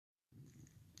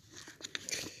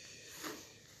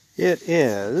It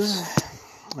is,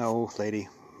 oh lady,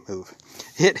 move.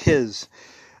 It is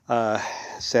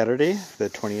Saturday, the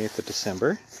 28th of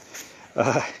December.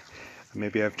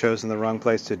 Maybe I've chosen the wrong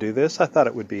place to do this. I thought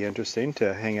it would be interesting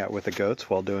to hang out with the goats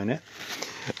while doing it.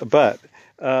 But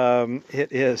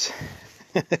it is,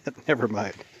 never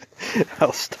mind.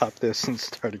 I'll stop this and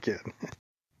start again.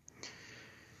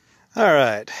 All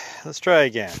right, let's try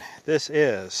again. This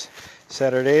is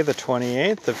Saturday, the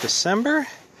 28th of December.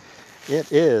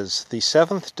 It is the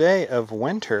 7th day of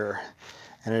winter,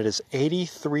 and it is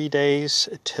 83 days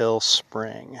till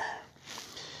spring.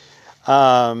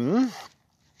 Sun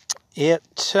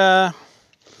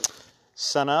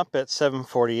up at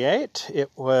 7:48.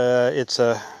 It's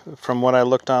from what I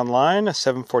looked online,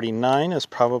 7:49 is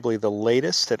probably the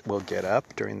latest it will get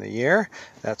up during the year.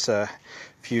 That's a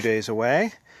few days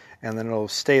away, and then it'll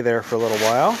stay there for a little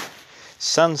while.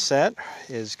 Sunset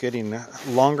is getting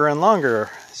longer and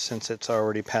longer since it's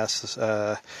already past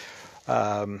the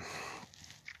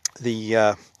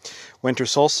winter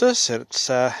solstice. It's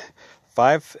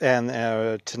 5,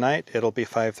 and tonight it'll be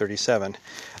 5:37.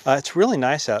 It's really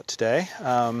nice out today.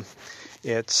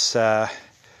 It's the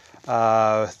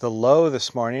low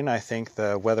this morning. I think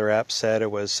the weather app said it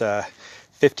was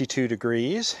 52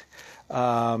 degrees,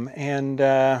 and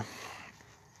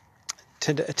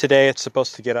today it's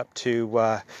supposed to get up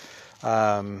to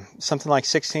something like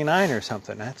 69 or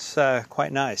something. That's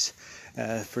quite nice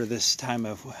for this time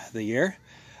of the year.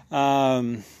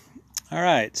 All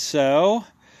right, so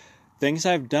things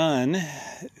I've done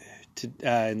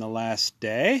in the last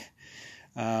day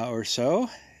or so.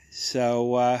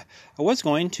 So I was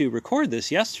going to record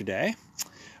this yesterday,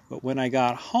 but when I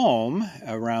got home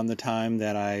around the time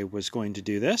that I was going to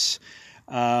do this,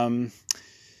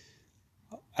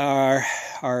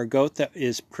 our goat that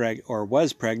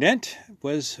was pregnant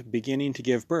was beginning to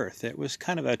give birth. It was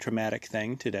kind of a traumatic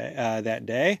thing today. That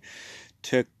day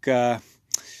took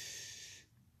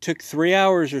 3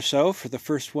 hours or so for the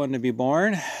first one to be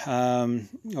born.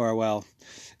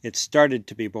 It started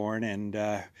to be born and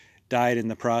died in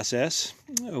the process.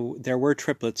 There were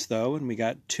triplets though, and we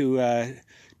got two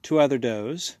other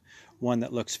does. One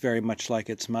that looks very much like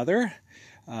its mother.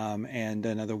 And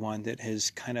another one that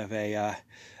has kind of a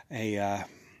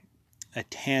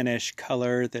tannish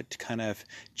color that kind of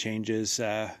changes,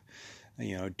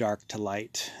 dark to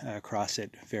light across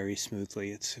it very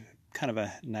smoothly. It's kind of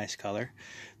a nice color.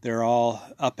 They're all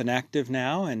up and active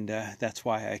now, and that's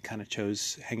why I kind of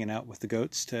chose hanging out with the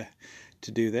goats to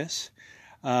do this.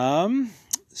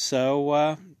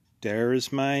 So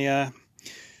there's my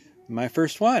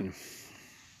first one.